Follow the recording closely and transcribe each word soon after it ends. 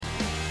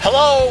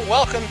Hello,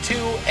 welcome to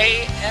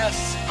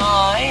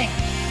ASI,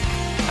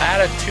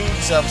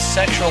 Attitudes of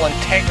Sexual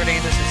Integrity.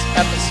 This is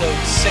episode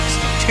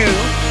 62.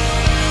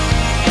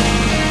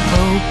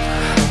 Hope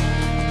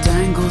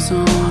dangles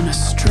on a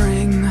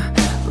string,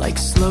 like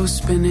slow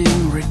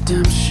spinning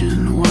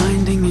redemption,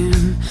 winding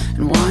in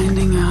and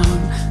winding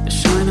out. The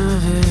shine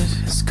of it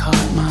has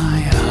caught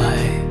my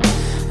eye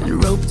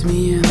and roped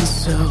me in,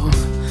 so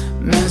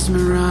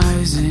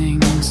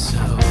mesmerizing, so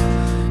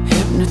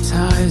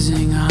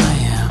hypnotizing. I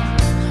am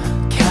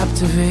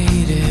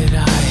captivated,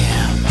 I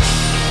am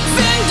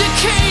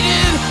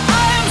vindicated,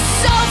 I am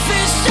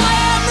selfish, I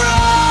am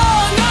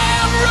wrong, I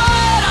am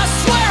right, I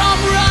swear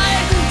I'm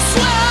right,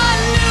 swear I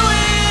knew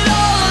it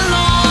all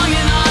along,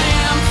 and I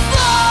am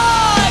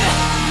flawed,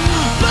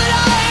 but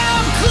I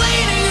am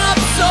cleaning up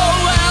so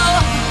well,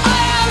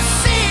 I am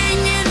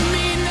seeing in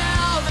me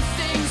now the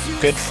things you...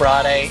 Good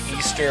Friday,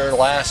 Easter.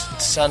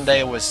 Last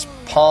Sunday was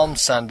Palm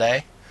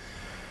Sunday.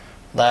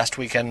 Last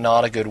weekend,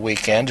 not a good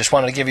weekend. Just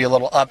wanted to give you a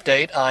little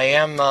update. I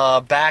am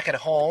back at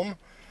home.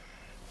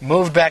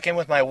 Moved back in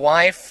with my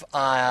wife.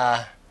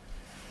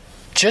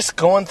 Just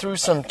going through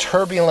some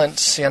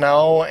turbulence, and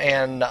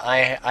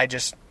I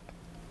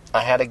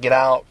had to get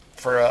out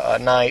for a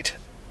night,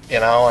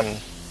 and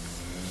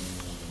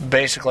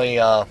basically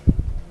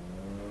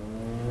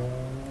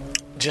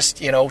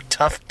just,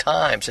 tough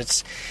times.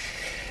 It's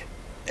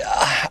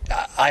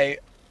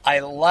I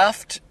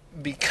left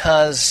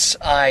because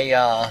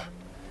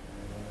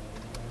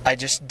I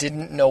just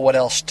didn't know what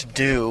else to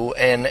do,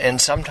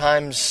 and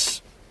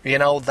sometimes,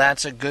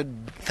 that's a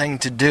good thing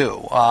to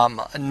do.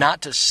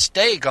 Not to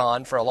stay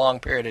gone for a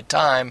long period of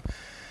time,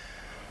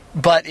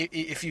 but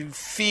if you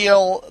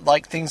feel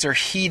like things are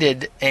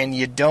heated and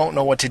you don't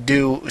know what to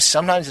do,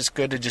 sometimes it's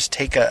good to just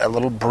take a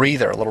little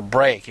breather, a little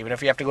break, even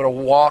if you have to go to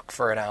walk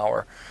for an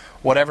hour,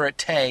 whatever it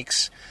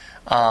takes.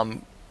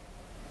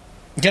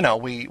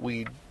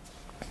 We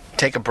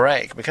take a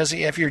break, because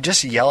if you're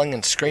just yelling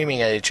and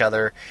screaming at each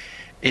other,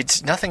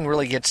 nothing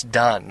really gets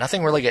done.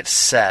 Nothing really gets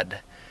said.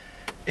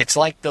 It's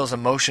like those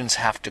emotions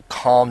have to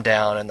calm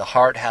down, and the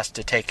heart has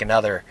to take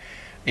another,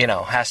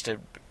 has to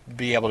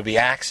be able to be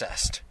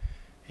accessed.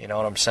 You know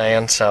what I'm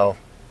saying? So,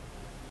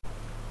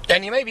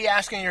 and you may be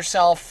asking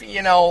yourself,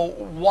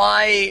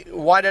 why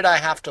did I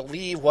have to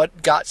leave?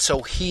 What got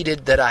so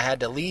heated that I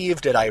had to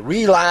leave? Did I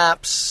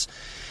relapse?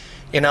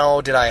 Did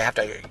I have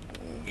to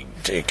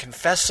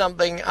confess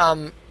something?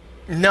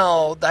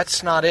 No,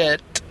 that's not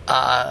it.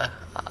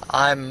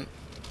 I'm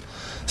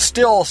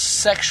still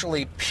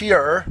sexually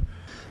pure.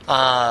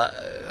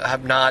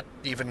 Have not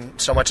even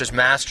so much as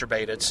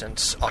masturbated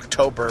since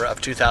October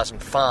of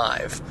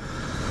 2005.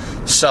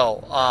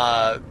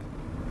 So,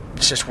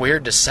 it's just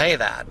weird to say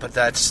that, but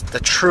that's the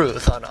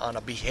truth on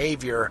a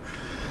behavior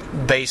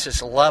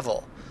basis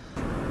level.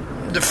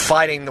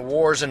 Fighting the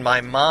wars in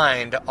my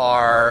mind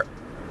are,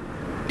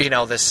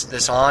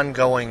 this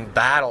ongoing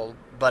battle,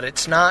 but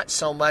it's not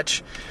so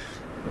much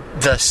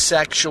the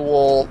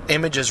sexual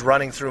images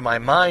running through my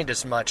mind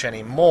as much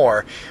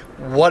anymore.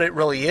 What it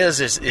really is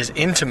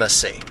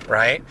intimacy,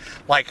 right?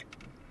 Like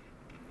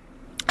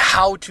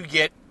how to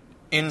get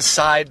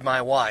inside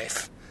my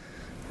wife,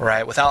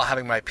 right, without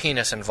having my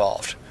penis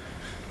involved.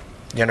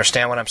 You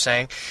understand what I'm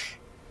saying?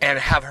 And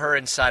have her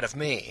inside of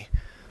me.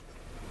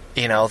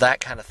 That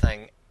kind of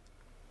thing.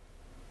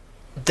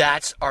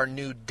 That's our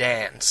new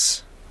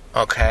dance,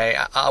 okay?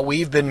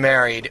 We've been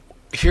married.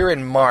 Here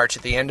in March,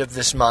 at the end of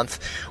this month,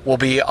 will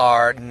be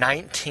our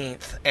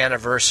 19th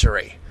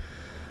anniversary.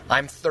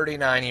 I'm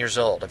 39 years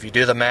old. If you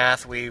do the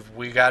math, we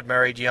got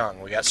married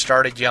young. We got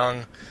started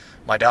young.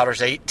 My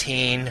daughter's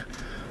 18.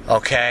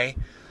 Okay?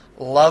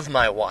 Love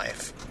my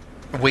wife.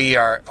 We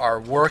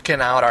are working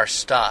out our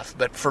stuff.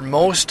 But for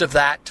most of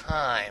that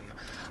time,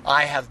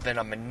 I have been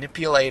a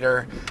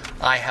manipulator.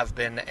 I have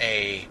been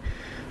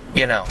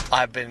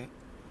I've been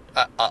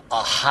a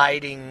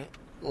hiding,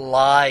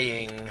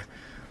 lying,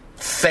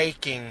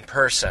 faking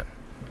person.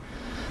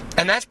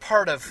 And that's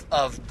part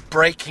of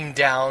breaking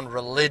down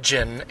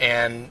religion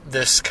and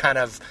this kind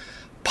of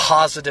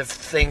positive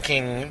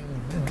thinking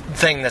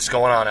thing that's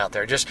going on out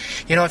there. Just,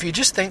 if you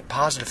just think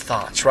positive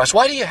thoughts, Russ,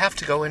 why do you have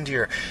to go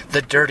into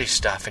the dirty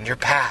stuff in your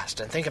past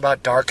and think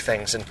about dark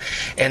things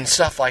and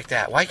stuff like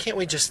that? Why can't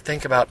we just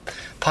think about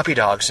puppy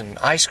dogs and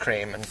ice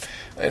cream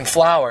and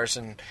flowers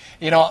and,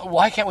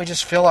 why can't we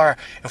just fill our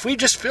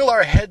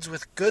heads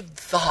with good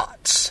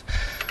thoughts?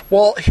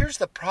 Well, here's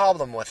the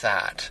problem with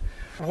that.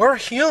 We're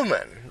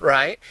human,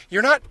 right?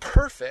 You're not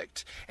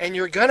perfect, and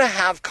you're going to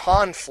have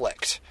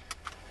conflict.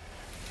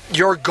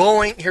 Here's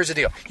the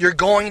deal. You're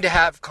going to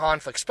have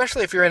conflict,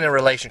 especially if you're in a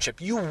relationship.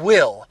 You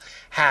will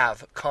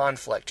have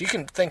conflict. You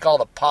can think all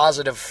the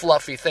positive,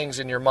 fluffy things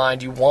in your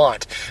mind you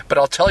want, but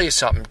I'll tell you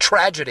something.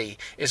 Tragedy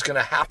is going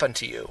to happen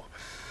to you.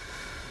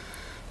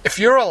 If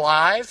you're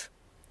alive,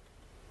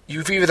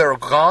 you've either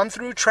gone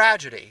through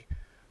tragedy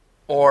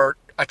or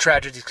a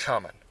tragedy's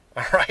coming.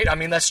 All right? I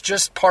mean, that's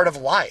just part of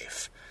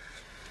life.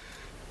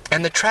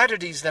 And the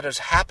tragedies that has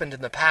happened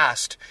in the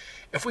past,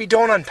 if we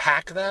don't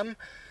unpack them,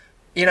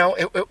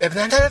 And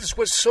that's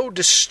what's so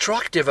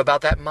destructive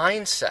about that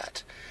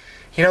mindset.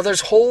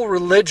 There's whole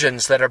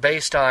religions that are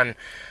based on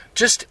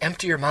just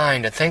empty your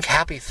mind and think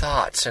happy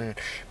thoughts and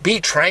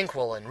be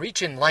tranquil and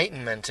reach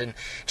enlightenment and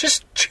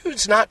just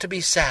choose not to be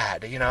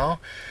sad,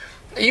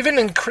 Even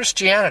in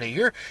Christianity,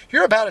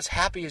 you're about as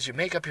happy as you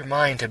make up your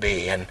mind to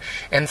be, and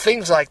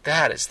things like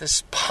that. It's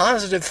this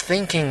positive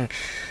thinking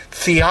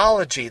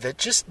theology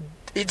that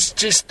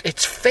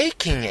it's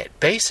faking it,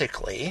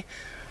 basically.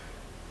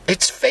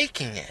 It's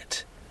faking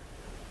it.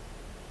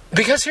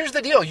 Because here's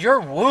the deal,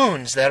 your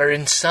wounds that are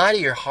inside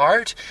of your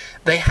heart,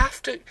 they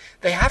have to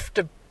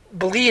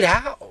bleed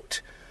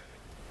out.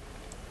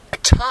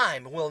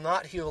 Time will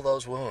not heal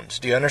those wounds.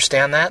 Do you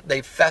understand that?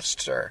 They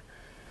fester.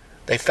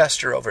 They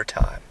fester over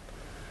time.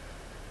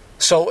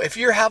 So if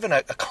you're having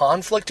a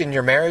conflict in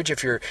your marriage,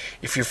 if you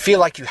feel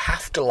like you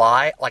have to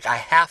lie, like I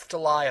have to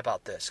lie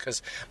about this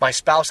because my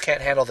spouse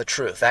can't handle the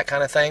truth, that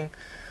kind of thing.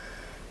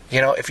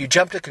 If you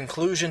jump to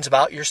conclusions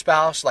about your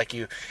spouse, like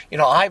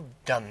I've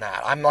done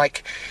that. I'm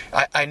like,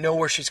 I know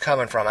where she's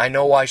coming from. I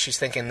know why she's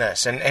thinking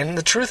this. And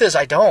the truth is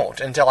I don't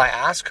until I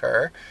ask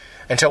her,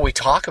 until we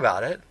talk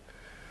about it.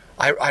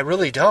 I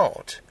really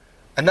don't.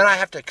 And then I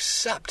have to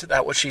accept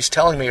that what she's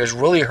telling me is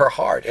really her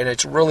heart, and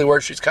it's really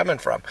where she's coming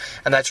from.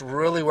 And that's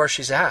really where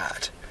she's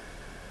at.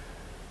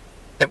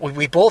 That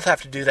we both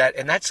have to do that,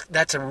 and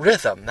that's a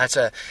rhythm. That's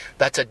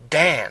a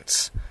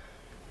dance.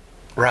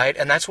 Right?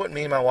 And that's what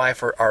me and my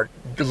wife are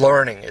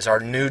learning, is our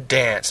new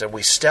dance. And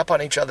we step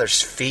on each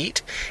other's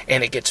feet,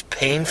 and it gets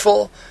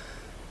painful.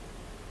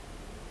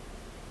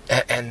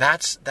 And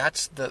that's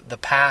the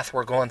path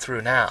we're going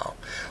through now.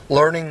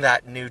 Learning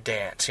that new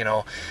dance,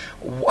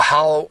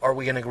 How are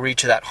we going to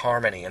reach that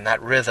harmony and that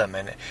rhythm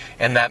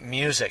and that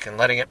music and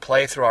letting it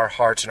play through our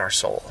hearts and our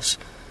souls?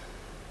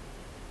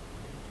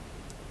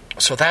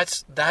 So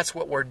that's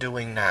what we're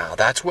doing now.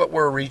 That's what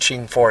we're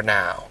reaching for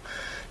now.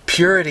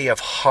 Purity of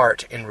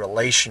heart in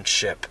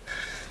relationship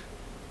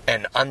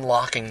and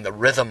unlocking the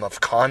rhythm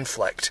of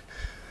conflict.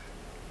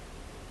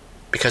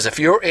 Because if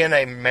you're in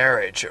a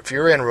marriage, if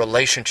you're in a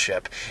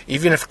relationship,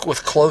 even if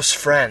with close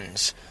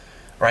friends,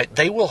 right,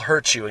 they will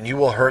hurt you and you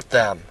will hurt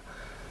them.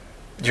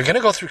 You're going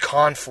to go through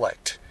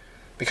conflict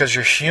because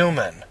you're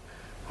human.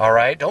 All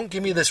right? Don't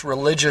give me this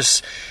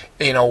religious,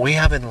 we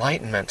have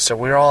enlightenment, so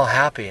we're all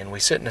happy and we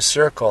sit in a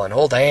circle and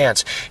hold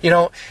hands.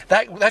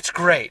 That's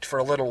great for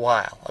a little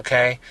while,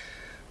 okay?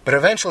 But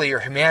eventually your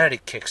humanity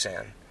kicks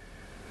in.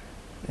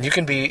 You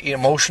can be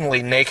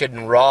emotionally naked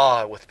and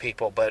raw with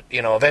people, but,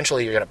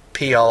 eventually you're going to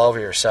pee all over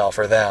yourself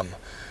or them.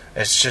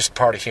 It's just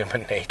part of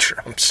human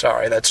nature. I'm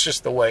sorry. That's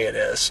just the way it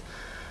is.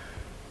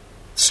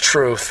 It's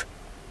truth.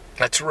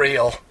 That's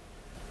real.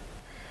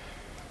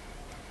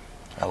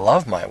 I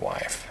love my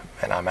wife,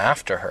 and I'm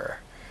after her.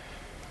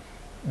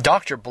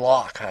 Dr.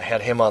 Block, I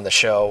had him on the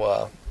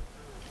show.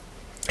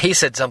 He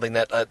said something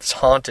that's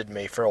haunted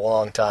me for a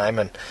long time,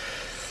 and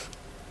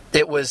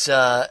it was,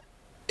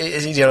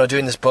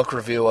 doing this book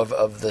review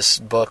of this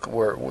book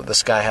where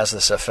this guy has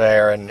this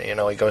affair, and,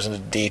 he goes into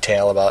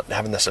detail about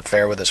having this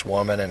affair with this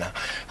woman and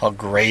how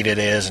great it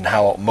is and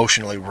how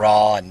emotionally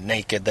raw and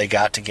naked they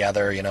got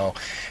together,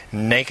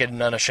 naked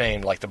and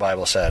unashamed, like the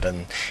Bible said.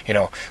 And,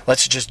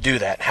 let's just do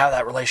that, have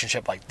that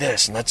relationship like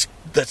this, and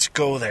let's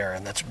go there,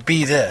 and let's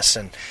be this.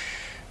 And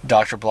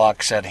Dr.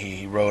 Block said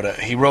he wrote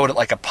it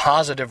like a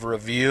positive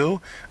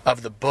review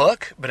of the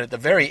book, but at the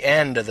very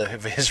end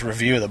of his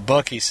review of the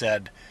book, he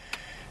said,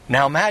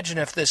 now imagine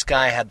if this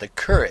guy had the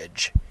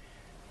courage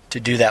to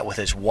do that with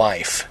his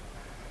wife.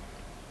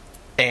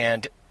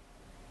 And,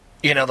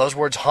 those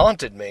words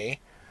haunted me,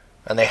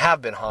 and they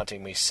have been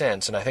haunting me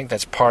since, and I think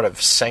that's part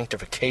of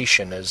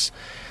sanctification is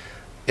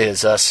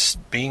us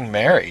being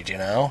married,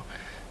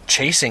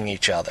 chasing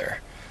each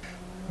other.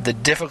 The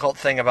difficult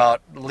thing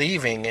about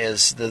leaving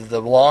is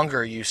the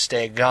longer you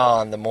stay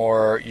gone, the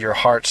more your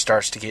heart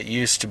starts to get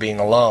used to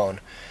being alone.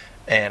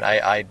 And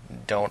I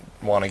don't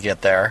want to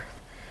get there.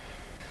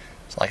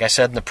 Like I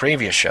said in the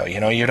previous show, you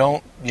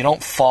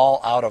don't fall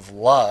out of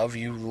love.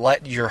 You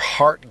let your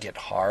heart get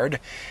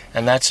hard,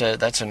 and that's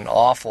an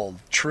awful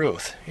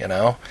truth,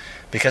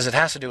 because it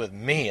has to do with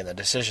me and the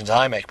decisions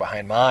I make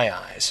behind my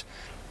eyes.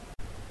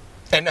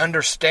 And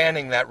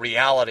understanding that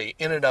reality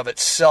in and of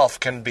itself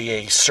can be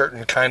a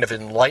certain kind of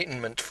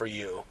enlightenment for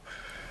you,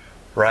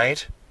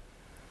 right?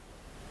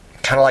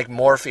 Kind of like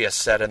Morpheus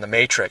said in The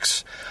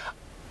Matrix,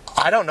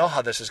 I don't know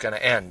how this is going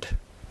to end.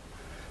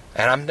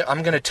 And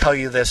I'm going to tell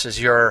you this as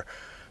your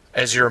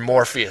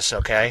Morpheus,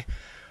 okay?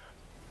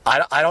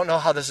 I don't know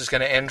how this is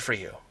going to end for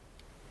you.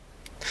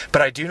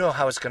 But I do know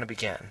how it's going to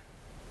begin.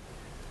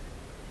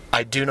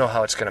 I do know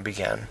how it's going to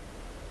begin.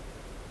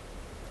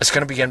 It's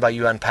going to begin by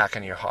you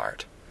unpacking your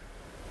heart.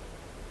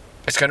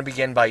 It's going to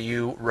begin by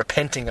you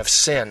repenting of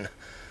sin,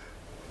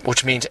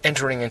 which means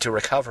entering into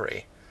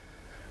recovery.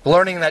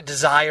 Learning that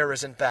desire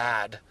isn't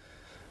bad.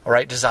 All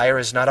right? Desire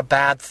is not a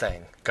bad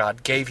thing.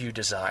 God gave you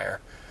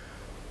desire.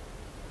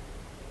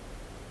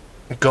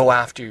 Go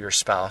after your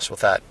spouse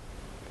with that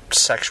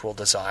sexual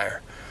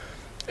desire.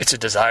 It's a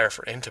desire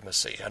for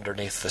intimacy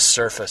underneath the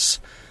surface.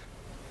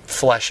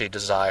 fleshy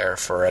desire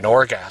for an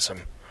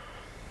orgasm.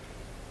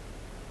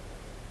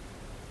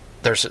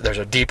 There's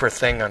a deeper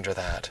thing under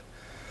that.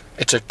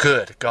 It's a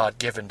good,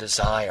 God-given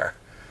desire.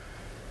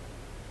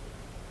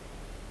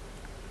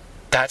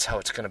 That's how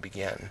it's going to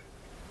begin.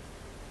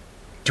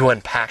 To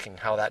unpacking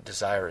how that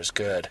desire is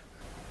good.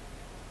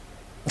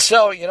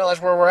 So,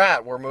 that's where we're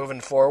at. We're moving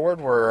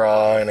forward. We're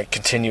going to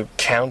continue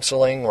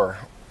counseling. We're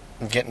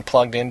getting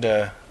plugged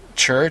into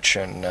church.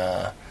 And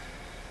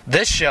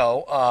this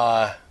show,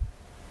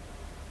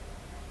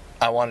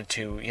 I wanted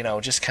to,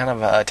 just kind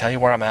of tell you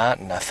where I'm at.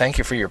 And thank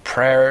you for your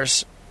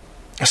prayers.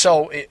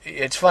 So,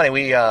 it's funny.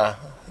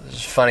 This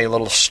is a funny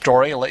little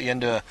story. I'll let you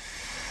into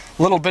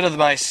a little bit of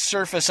my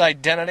surface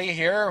identity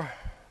here.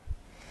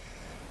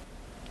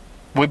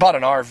 We bought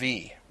an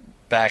RV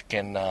back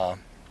in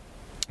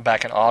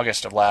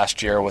August of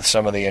last year with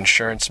some of the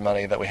insurance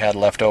money that we had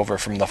left over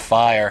from the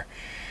fire.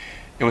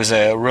 It was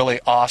a really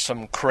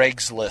awesome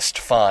Craigslist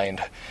find.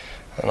 I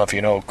don't know if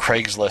you know what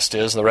Craigslist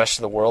is, the rest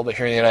of the world, but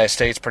here in the United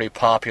States, pretty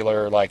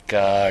popular, like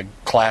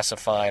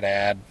classified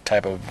ad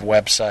type of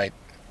website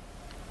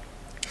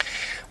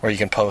where you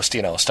can post,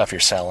 stuff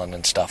you're selling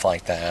and stuff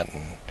like that.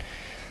 And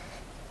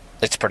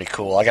it's pretty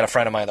cool. I got a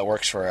friend of mine that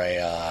works for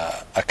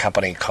a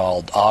company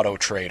called Auto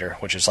Trader,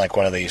 which is like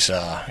one of these,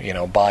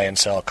 buy and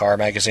sell car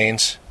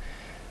magazines.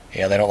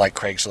 Yeah, they don't like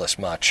Craigslist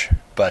much,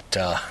 but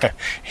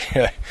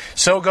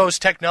so goes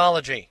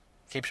technology.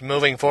 Keeps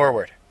moving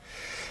forward.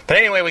 But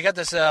anyway, we got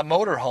this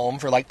motorhome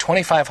for like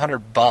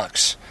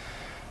 $2,500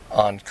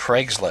 on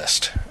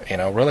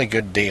Craigslist. Really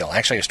good deal.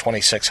 Actually, it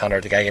was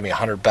 $2,600. The guy gave me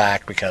 $100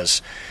 back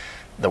because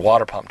the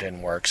water pump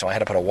didn't work, so I had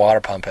to put a water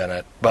pump in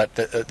it. But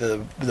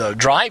the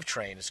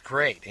drivetrain is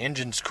great. The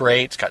engine's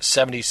great. It's got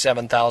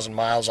 77,000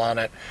 miles on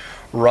it.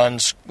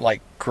 Runs like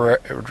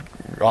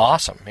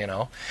awesome,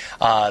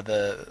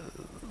 The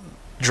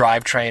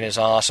drivetrain is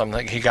awesome.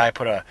 The guy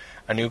put a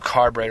new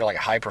carburetor, like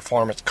a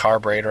high-performance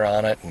carburetor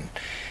on it, and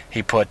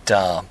he put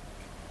a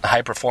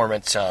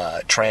high-performance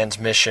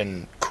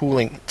transmission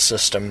cooling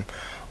system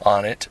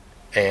on it.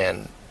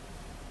 And,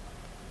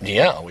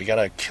 yeah, we got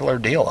a killer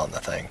deal on the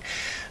thing.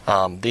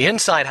 The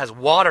inside has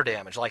water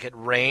damage, like it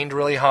rained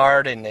really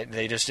hard and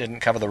they just didn't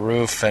cover the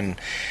roof and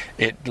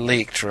it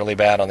leaked really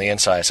bad on the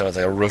inside, so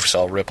the roof's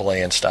all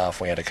ripply and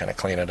stuff. We had to kind of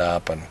clean it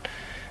up and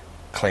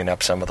clean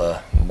up some of the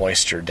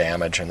moisture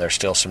damage, and there's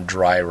still some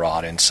dry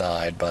rot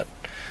inside, but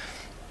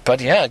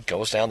yeah, it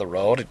goes down the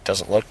road. It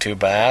doesn't look too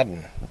bad,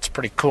 and it's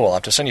pretty cool. I'll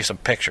have to send you some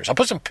pictures. I'll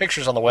put some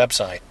pictures on the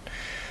website.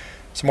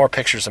 Some more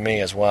pictures of me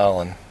as well,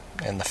 and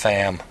the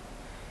fam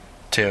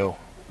too.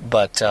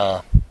 But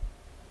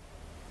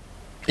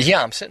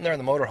yeah, I'm sitting there in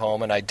the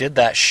motorhome, and I did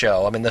that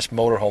show. I'm in this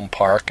motorhome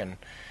park,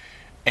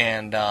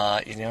 and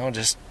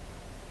just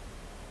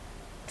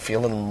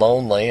feeling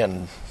lonely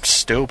and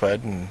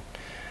stupid, and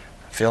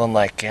feeling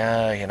like, what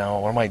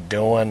am I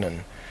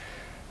doing?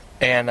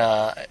 And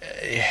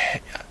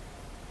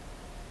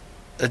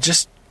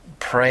just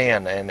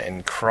praying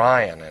and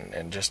crying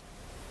and just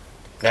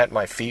at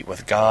my feet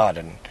with God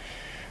and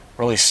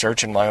really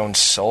searching my own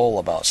soul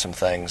about some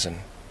things. And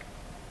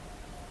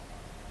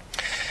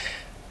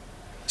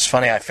it's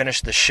funny, I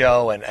finished the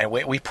show, and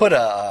we put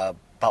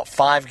about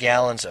 5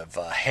 gallons of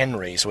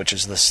Henry's, which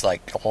is this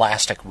like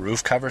elastic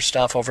roof cover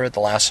stuff, over it the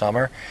last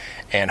summer,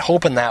 and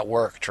hoping that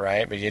worked,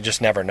 right? But you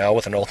just never know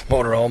with an old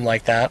motorhome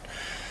like that.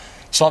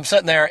 So I'm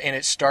sitting there, and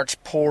it starts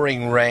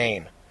pouring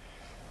rain.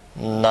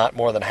 Not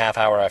more than a half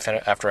hour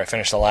after I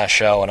finished the last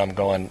show, and I'm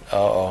going,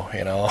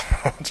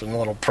 it's a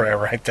little prayer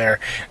right there.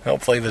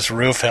 Hopefully this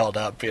roof held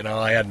up.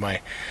 I had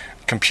my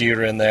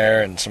computer in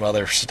there and some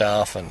other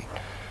stuff, and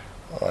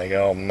like,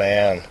 oh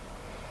man.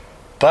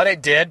 But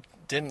it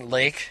didn't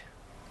leak.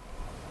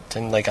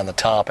 Didn't leak on the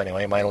top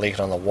anyway. It might have leaked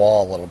on the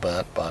wall a little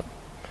bit, but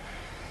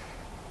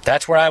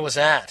that's where I was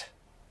at.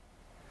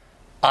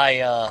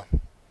 That's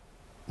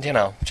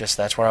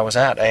where I was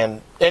at.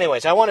 And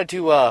anyways, I wanted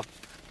to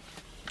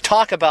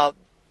talk about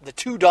the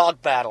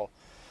 2-dog battle.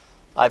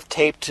 I've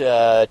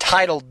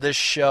titled this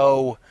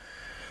show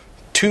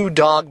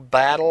 2-Dog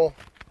Battle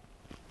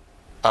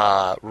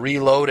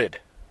Reloaded.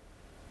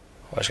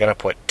 I was going to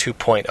put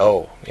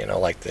 2.0,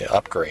 like the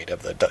upgrade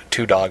of the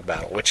 2-Dog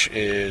Battle, which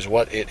is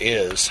what it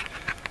is,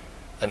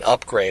 an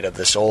upgrade of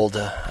this old,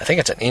 I think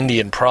it's an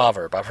Indian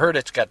proverb. I've heard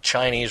it's got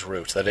Chinese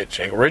roots, that it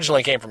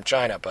originally came from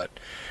China, but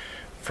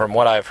from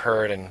what I've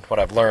heard and what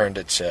I've learned,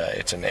 it's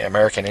an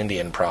American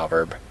Indian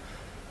proverb.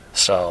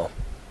 So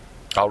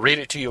I'll read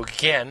it to you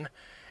again,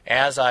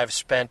 as I've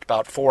spent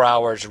about 4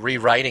 hours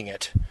rewriting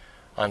it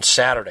on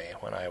Saturday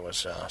when I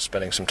was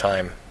spending some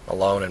time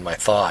alone in my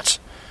thoughts.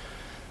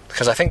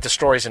 Because I think the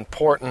story's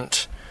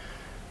important.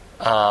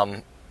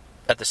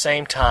 At the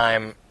same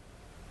time,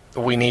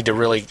 we need to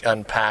really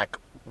unpack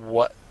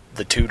what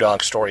the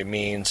 2-dog story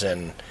means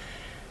and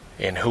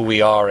who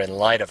we are in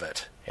light of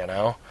it,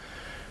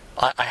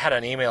 I had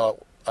an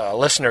email, a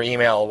listener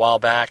email a while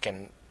back,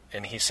 and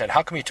he said,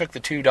 how come you took the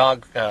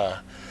 2-dog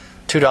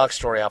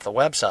story off the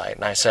website?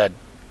 And I said,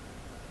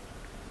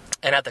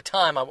 and at the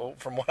time,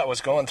 from what I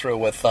was going through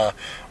with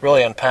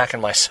really unpacking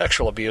my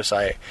sexual abuse,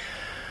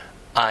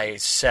 I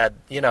said,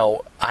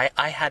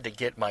 I had to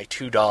get my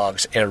two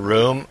dogs in a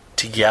room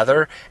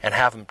together and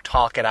have them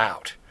talk it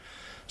out.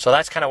 So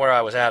that's kind of where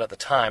I was at the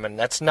time, and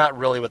that's not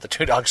really what the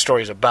two dog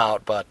story is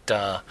about, but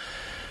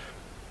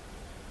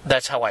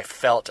that's how I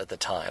felt at the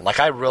time. Like,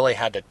 I really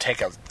had to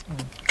take a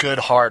good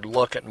hard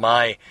look at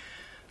my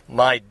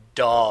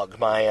dog,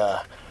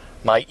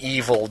 my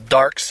evil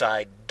dark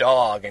side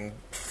dog, and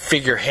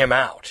figure him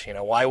out.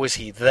 Why was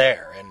he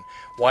there, and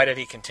why did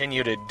he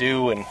continue to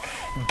do and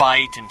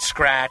bite and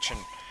scratch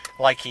and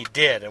like he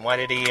did, and why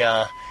did he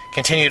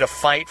continue to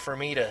fight for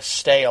me to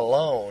stay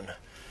alone?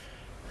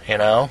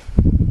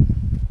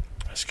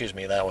 Excuse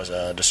me, that was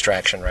a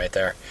distraction right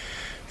there.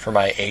 For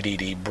my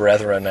ADD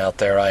brethren out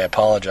there, I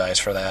apologize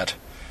for that.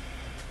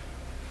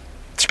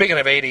 Speaking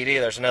of ADD,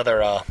 there's another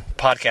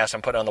podcast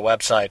I'm putting on the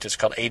website. It's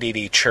called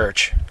ADD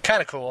Church.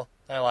 Kind of cool.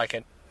 I like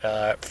it.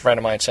 A friend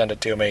of mine sent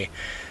it to me.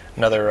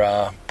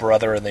 Another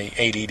brother in the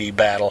ADD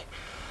battle.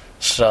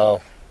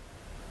 So,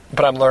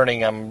 but I'm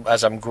learning,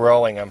 as I'm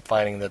growing, I'm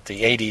finding that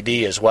the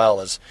ADD as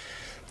well is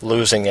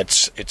losing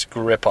its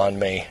grip on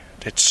me,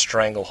 its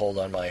stranglehold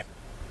on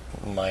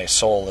my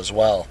soul as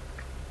well.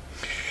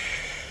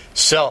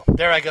 So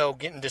there I go,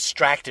 getting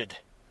distracted,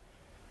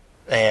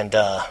 and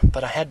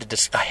but I had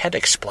to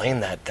explain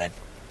that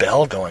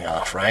bell going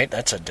off, right?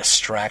 That's a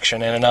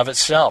distraction in and of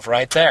itself,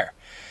 right there.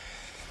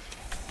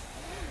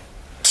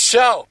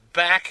 So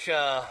back,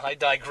 I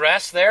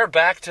digress there.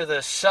 Back to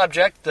the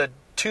subject, the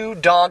two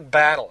dog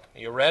battle.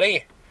 You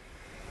ready?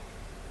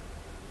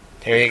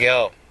 Here you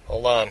go.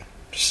 Hold on,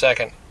 just a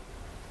second.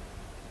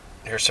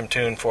 Here's some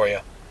tune for you.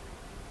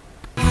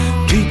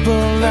 People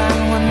that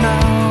we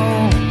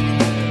know,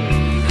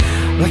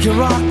 like a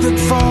rock that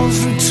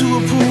falls into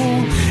a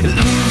pool, it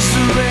leaves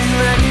the rain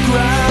that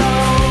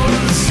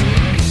grows.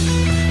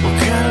 What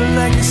kind of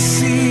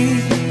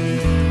legacy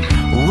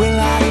will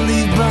I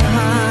leave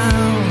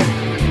behind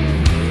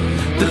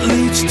that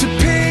leads to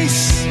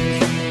peace,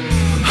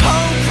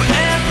 hope,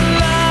 and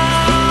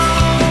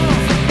love?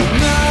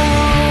 No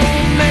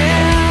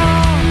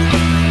man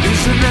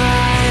is a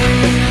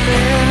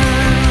nightmare.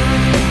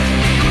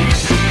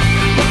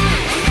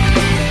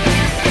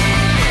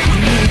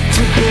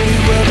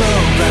 With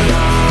open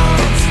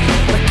arms,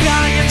 like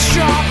iron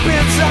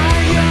sharpens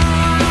iron.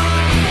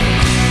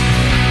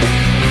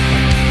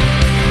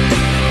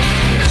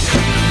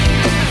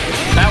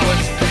 That was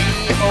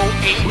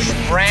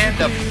VOH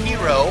Brand of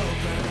Hero,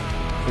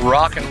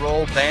 rock and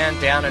roll band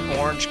down in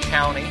Orange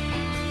County.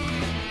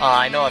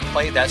 I know I've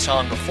played that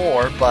song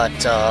before,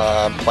 but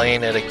I'm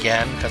playing it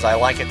again because I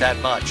like it that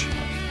much.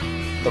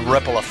 The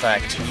Ripple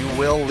Effect. You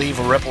will leave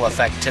a ripple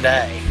effect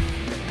today.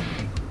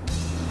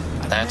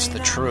 That's the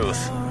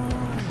truth.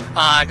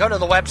 Go to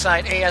the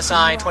website,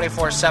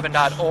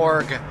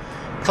 asi247.org.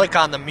 Click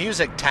on the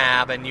music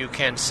tab, and you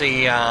can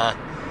see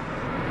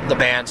the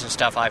bands and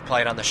stuff I've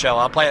played on the show.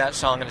 I'll play that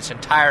song in its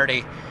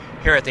entirety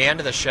here at the end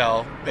of the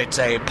show. It's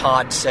a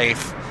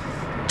pod-safe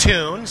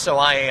tune, so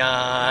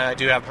I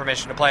do have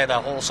permission to play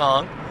the whole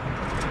song.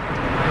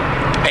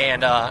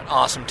 And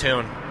awesome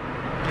tune.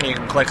 You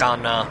can click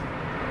on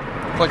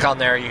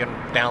there. You can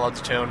download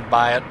the tune,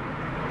 buy it,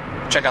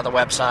 check out the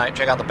website,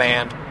 check out the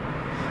band.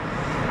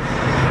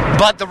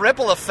 But the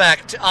ripple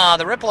effect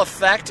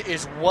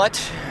is what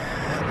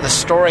the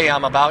story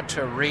I'm about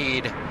to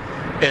read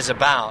is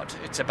about.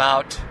 It's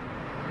about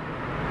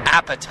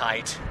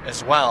appetite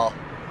as well.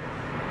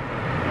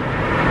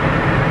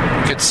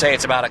 You could say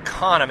it's about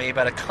economy,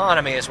 but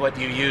economy is what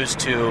you use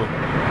to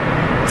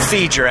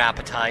feed your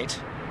appetite.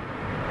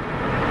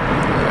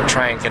 I'll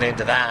try and get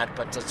into that,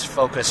 but let's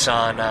focus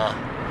on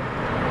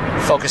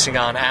focusing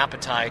on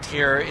appetite.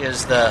 Here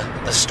is the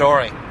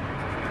story.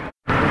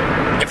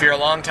 If you're a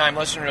long-time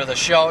listener to the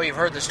show, you've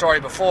heard the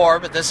story before,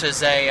 but this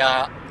is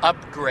a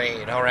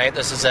upgrade, all right?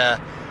 This is a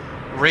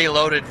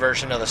reloaded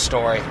version of the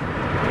story,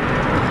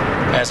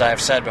 as I've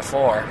said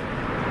before.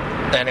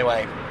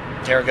 Anyway,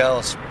 here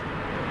goes.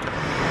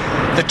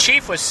 The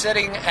chief was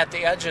sitting at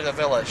the edge of the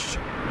village,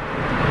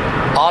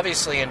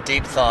 obviously in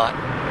deep thought.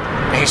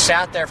 He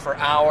sat there for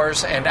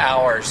hours and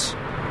hours,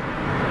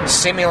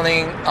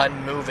 seemingly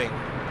unmoving.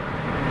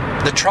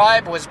 The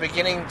tribe was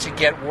beginning to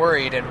get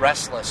worried and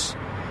restless,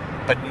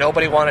 but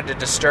nobody wanted to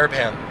disturb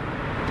him.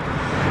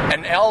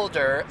 An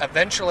elder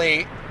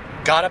eventually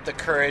got up the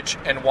courage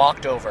and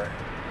walked over.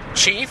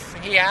 "Chief,"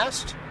 he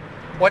asked,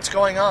 "what's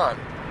going on?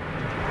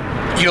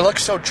 You look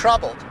so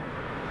troubled."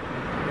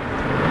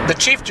 The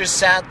chief just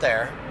sat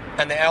there,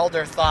 and the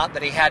elder thought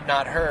that he had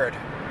not heard.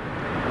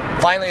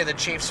 Finally, the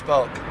chief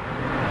spoke.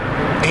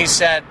 He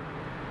said,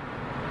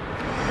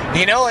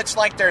 it's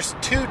like there's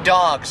two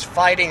dogs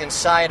fighting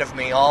inside of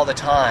me all the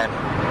time.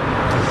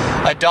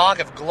 A dog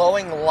of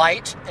glowing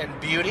light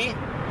and beauty,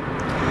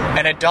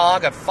 and a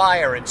dog of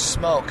fire and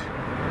smoke.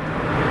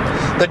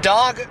 The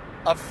dog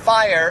of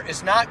fire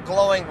is not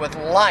glowing with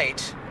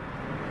light,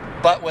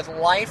 but with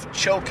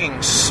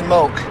life-choking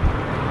smoke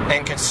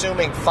and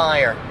consuming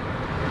fire.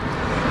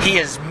 He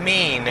is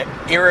mean,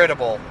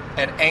 irritable,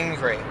 and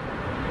angry.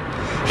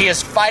 He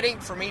is fighting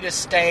for me to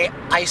stay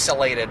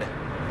isolated.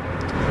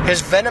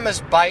 His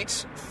venomous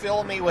bites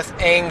fill me with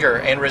anger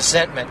and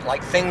resentment,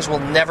 like things will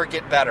never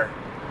get better.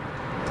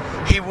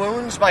 He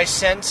wounds my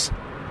sense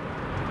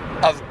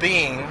of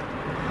being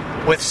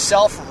with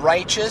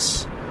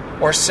self-righteous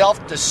or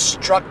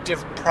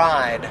self-destructive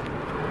pride.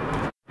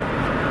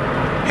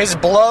 His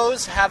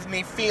blows have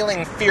me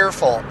feeling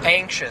fearful,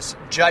 anxious,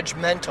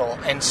 judgmental,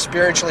 and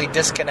spiritually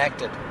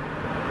disconnected.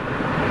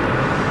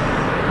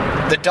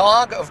 The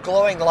dog of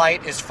glowing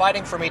light is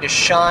fighting for me to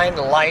shine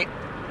light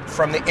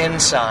from the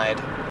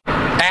inside.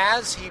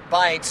 As he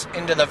bites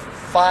into the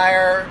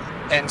fire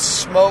and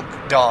smoke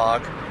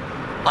dog,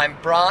 I'm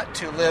brought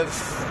to live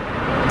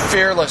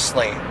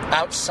fearlessly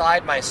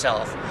outside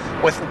myself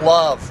with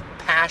love,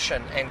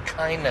 passion, and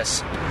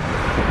kindness.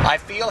 I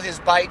feel his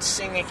bite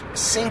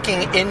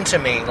sinking into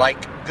me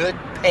like good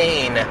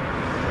pain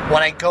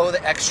when I go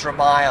the extra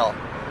mile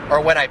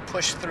or when I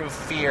push through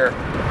fear.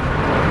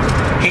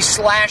 He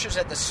slashes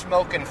at the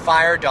smoke and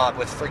fire dog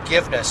with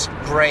forgiveness,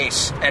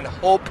 grace, and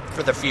hope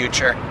for the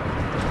future.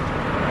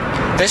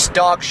 This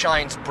dog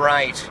shines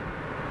bright.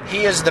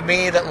 He is the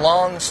me that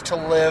longs to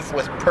live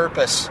with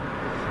purpose.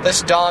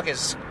 This dog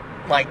is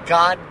my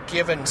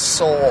God-given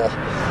soul,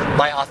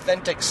 my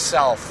authentic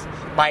self,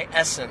 my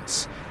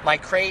essence. My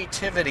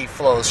creativity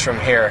flows from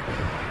here,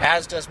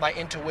 as does my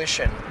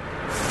intuition,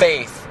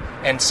 faith,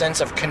 and sense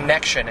of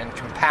connection and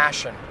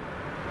compassion.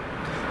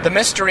 The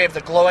mystery of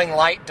the glowing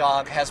light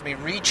dog has me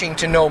reaching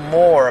to know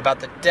more about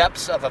the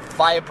depths of a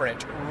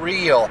vibrant,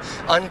 real,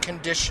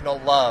 unconditional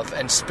love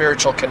and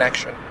spiritual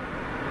connection.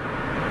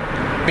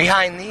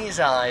 Behind these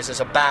eyes is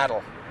a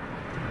battle.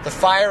 The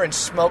fire and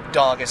smoke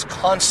dog is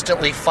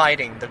constantly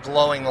fighting the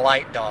glowing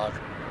light dog.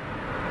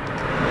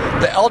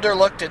 The elder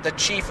looked at the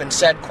chief and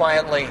said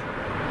quietly,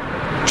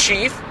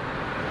 "Chief,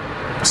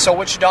 so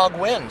which dog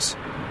wins?"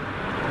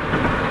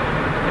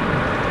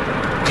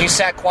 He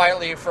sat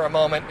quietly for a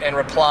moment and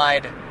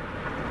replied,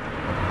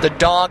 "The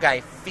dog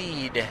I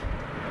feed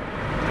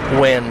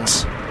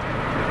wins."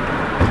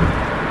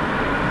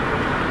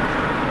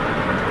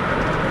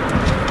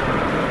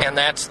 And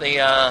that's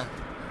the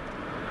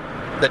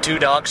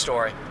two-dog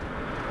story.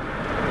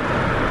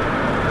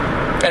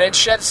 And it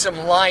sheds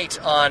some light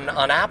on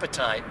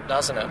appetite,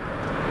 doesn't it?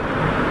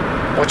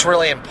 What's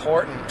really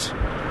important?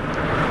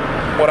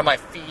 What am I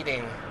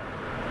feeding?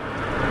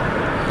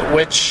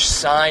 Which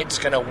side's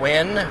going to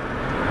win?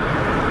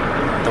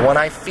 The one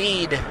I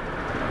feed.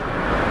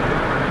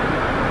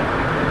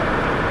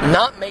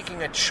 Not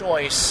making a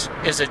choice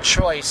is a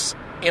choice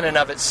in and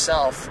of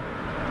itself.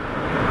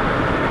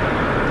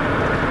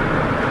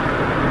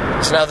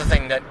 It's another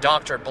thing that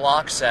Dr.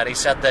 Block said. He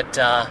said that,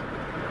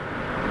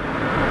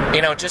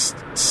 just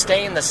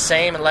staying the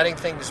same and letting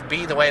things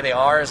be the way they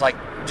are is like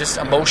just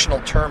emotional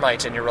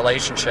termites in your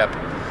relationship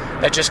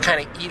that just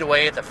kind of eat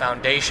away at the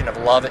foundation of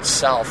love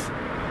itself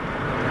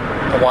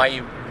and why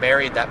you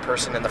married that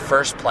person in the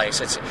first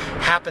place. It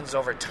happens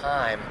over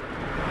time.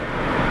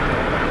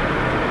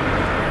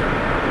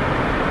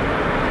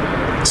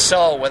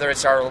 So, whether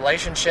it's our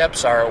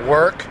relationships, our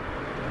work,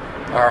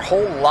 our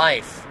whole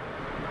life,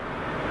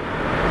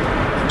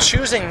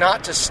 choosing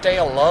not to stay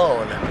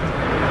alone,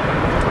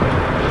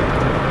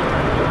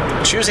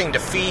 choosing to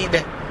feed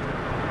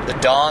the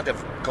dog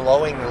of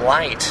glowing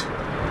light.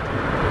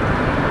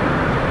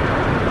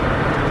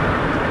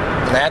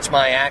 And that's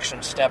my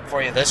action step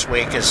for you this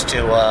week, is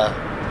to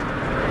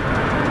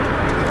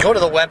go to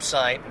the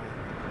website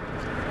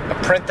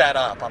and print that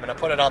up. I'm going to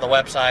put it on the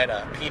website,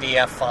 a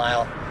PDF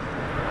file.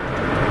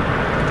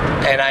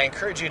 And I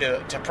encourage you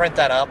to print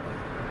that up,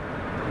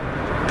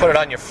 put it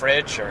on your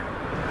fridge, or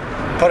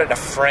put it in a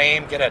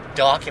frame, get a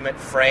document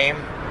frame.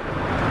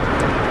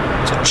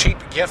 It's a cheap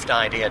gift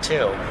idea,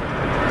 too.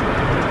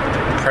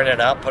 Print it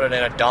up, put it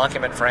in a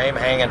document frame,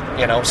 hang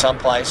it,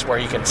 someplace where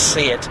you can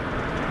see it,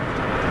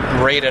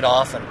 read it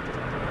often.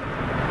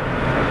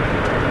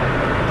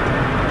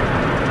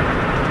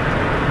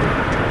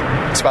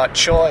 It's about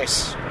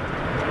choice.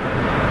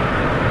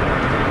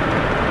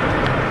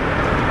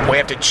 We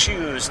have to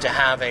choose to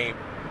have a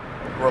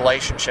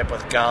relationship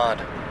with God.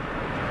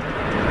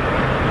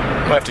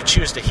 We have to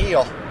choose to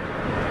heal.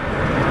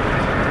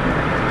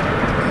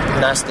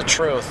 And that's the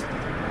truth.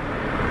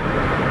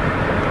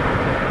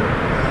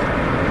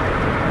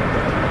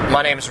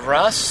 My name's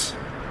Russ.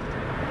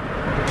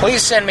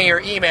 Please send me your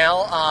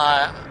email.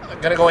 I'm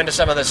going to go into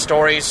some of the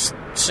stories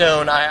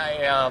soon.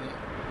 I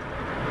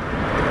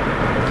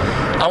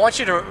want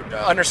you to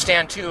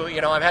understand, too,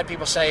 I've had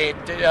people say,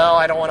 "Oh,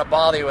 I don't want to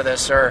bother you with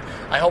this," or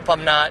 "I hope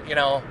I'm not,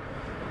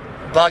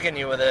 bugging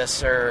you with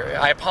this," or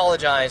 "I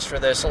apologize for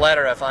this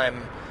letter if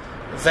I'm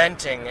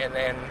venting,"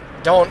 and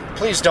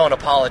please don't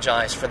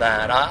apologize for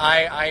that.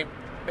 I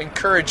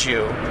encourage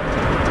you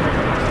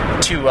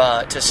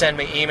to send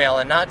me email,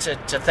 and not to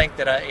think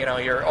that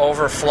you're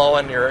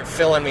overflowing, you're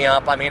filling me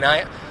up. I mean,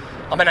 I'm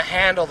going to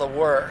handle the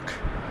work,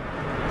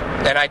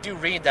 and I do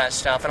read that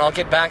stuff, and I'll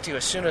get back to you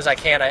as soon as I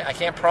can. I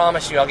can't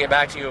promise you I'll get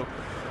back to you,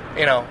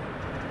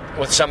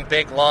 with some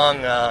big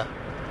long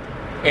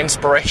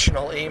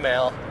inspirational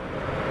email.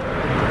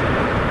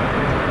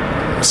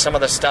 some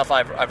of the stuff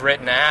I've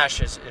written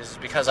Ash is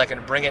because I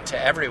can bring it to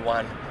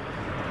everyone,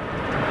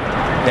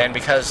 and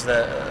because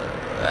the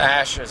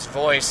Ash's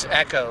voice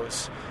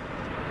echoes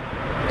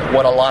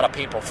what a lot of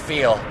people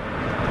feel.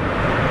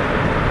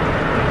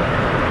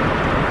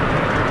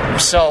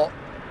 So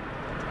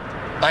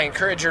I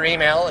encourage your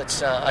email.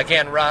 It's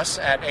again Russ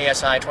at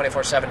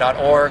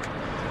asi247.org.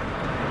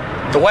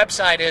 The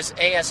website is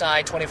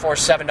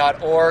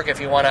asi247.org. If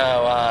you want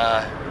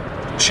to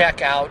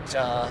check out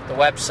the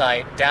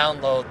website,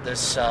 download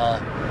this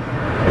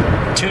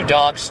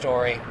two-dog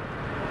story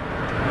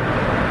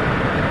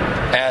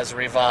as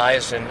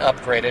revised and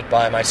upgraded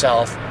by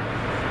myself.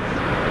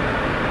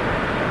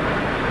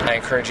 I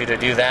encourage you to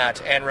do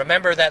that. And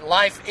remember that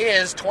life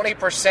is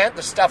 20%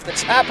 the stuff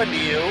that's happened to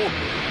you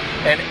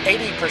and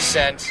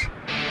 80%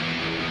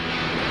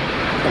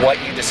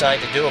 what you decide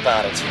to do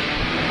about it.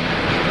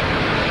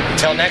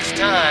 Until next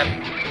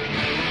time,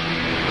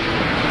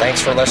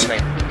 thanks for listening.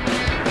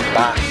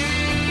 Bye.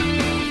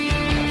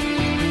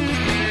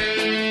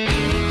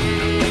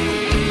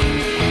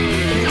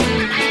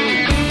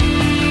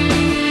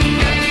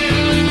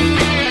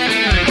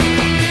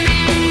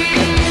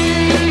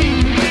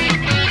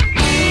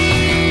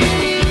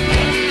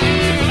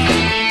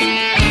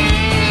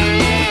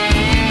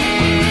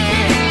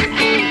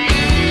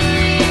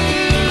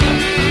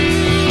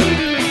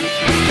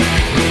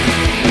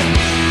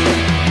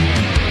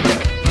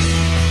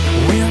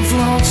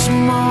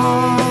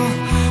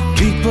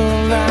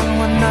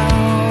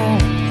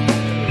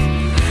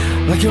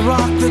 Like a rock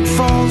that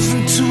falls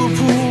into a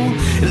pool,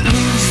 it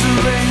leaves the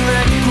rain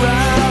that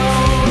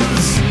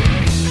grounds.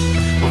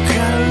 What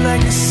kind of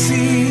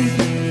legacy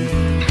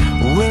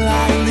will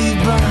I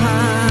leave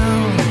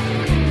behind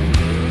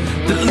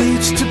that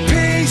leads to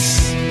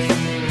peace,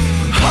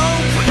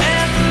 hope,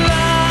 and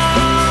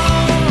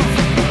love?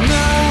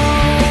 No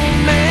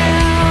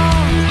man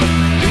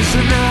is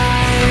an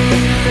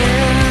island.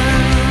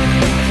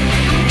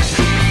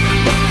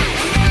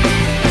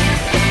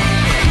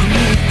 We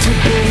need to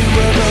be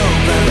with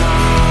open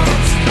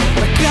arms,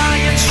 like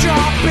iron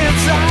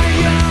sharpens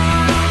iron.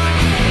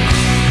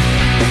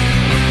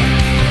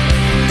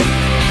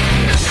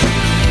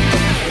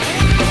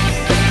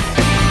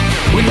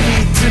 We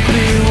need to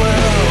be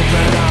with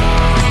open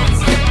arms.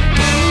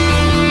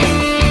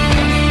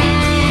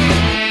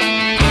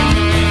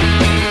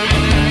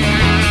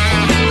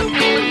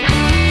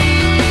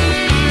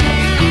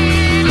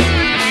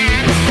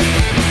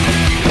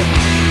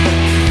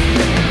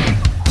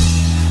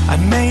 I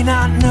may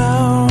not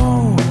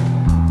know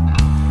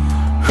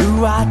who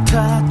I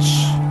touch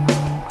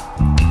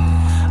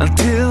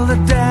until the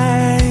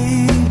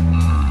day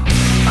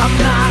I'm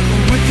not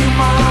with you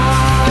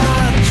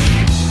much.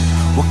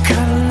 What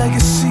kind of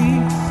legacy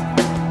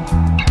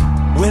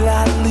will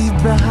I leave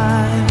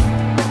behind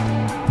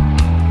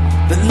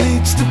that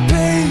leads to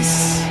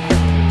peace,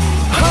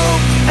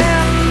 hope,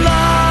 and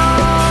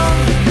love?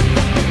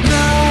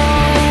 No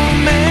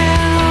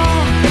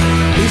man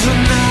is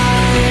an island.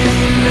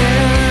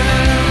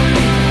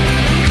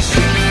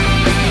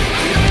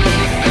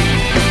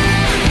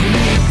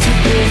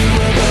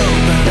 With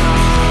open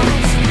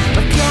arms,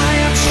 like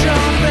iron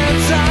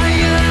sharpens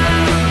iron.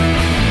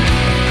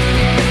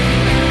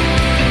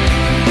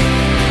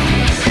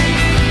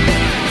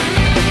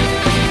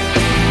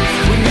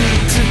 We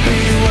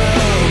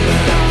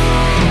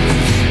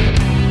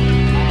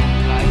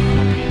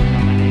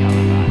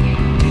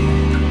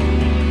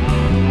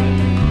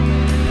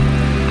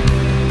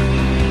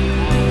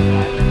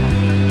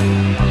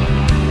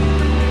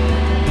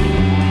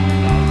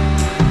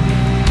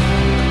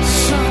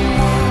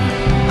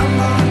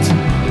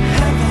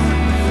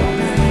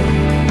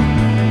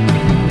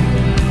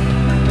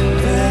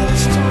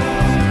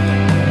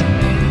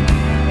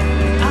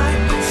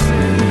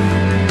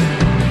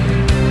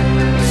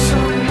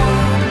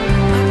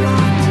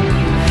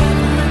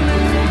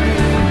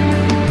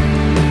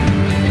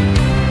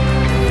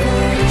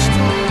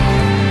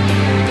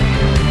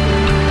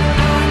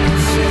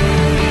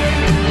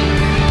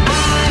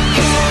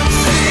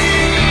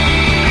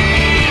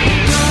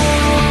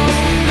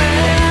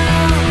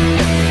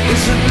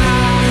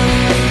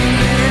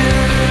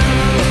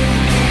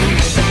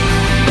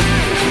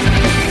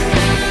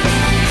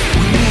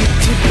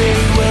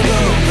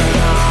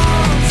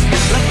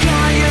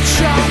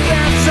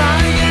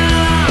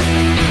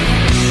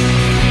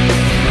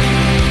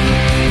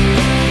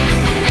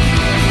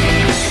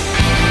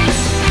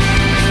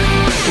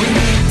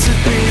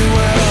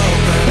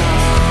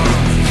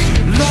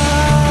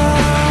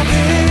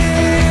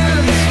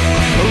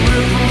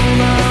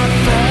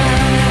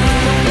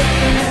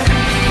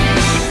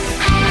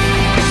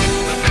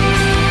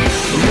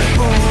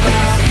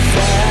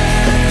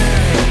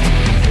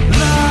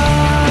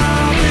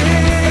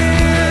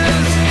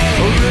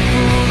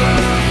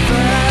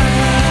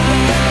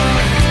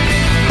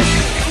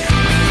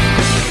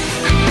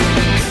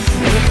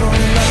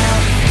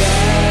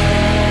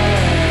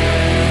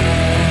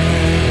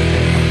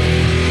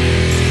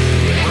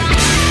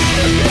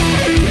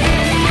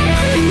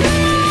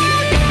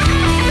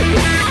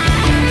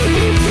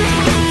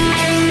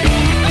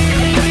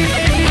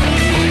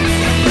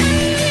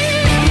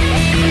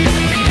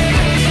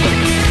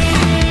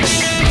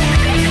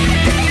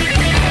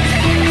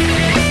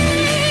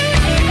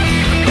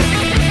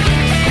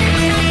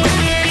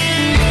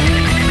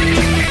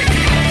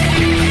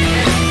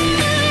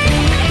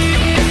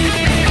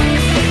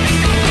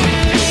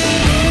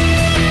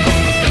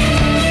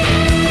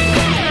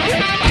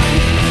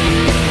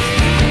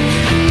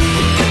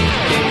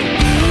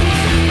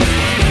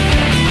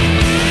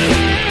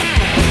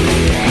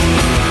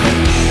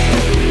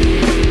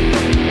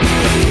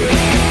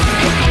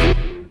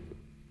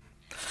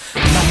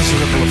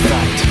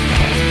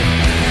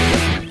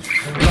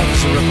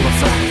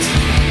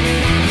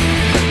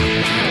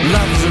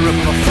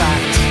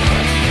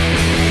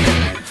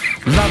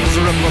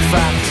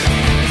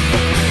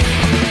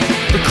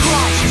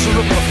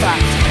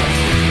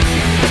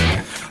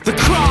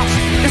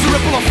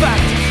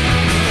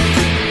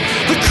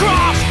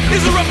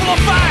is a ripple of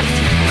fact.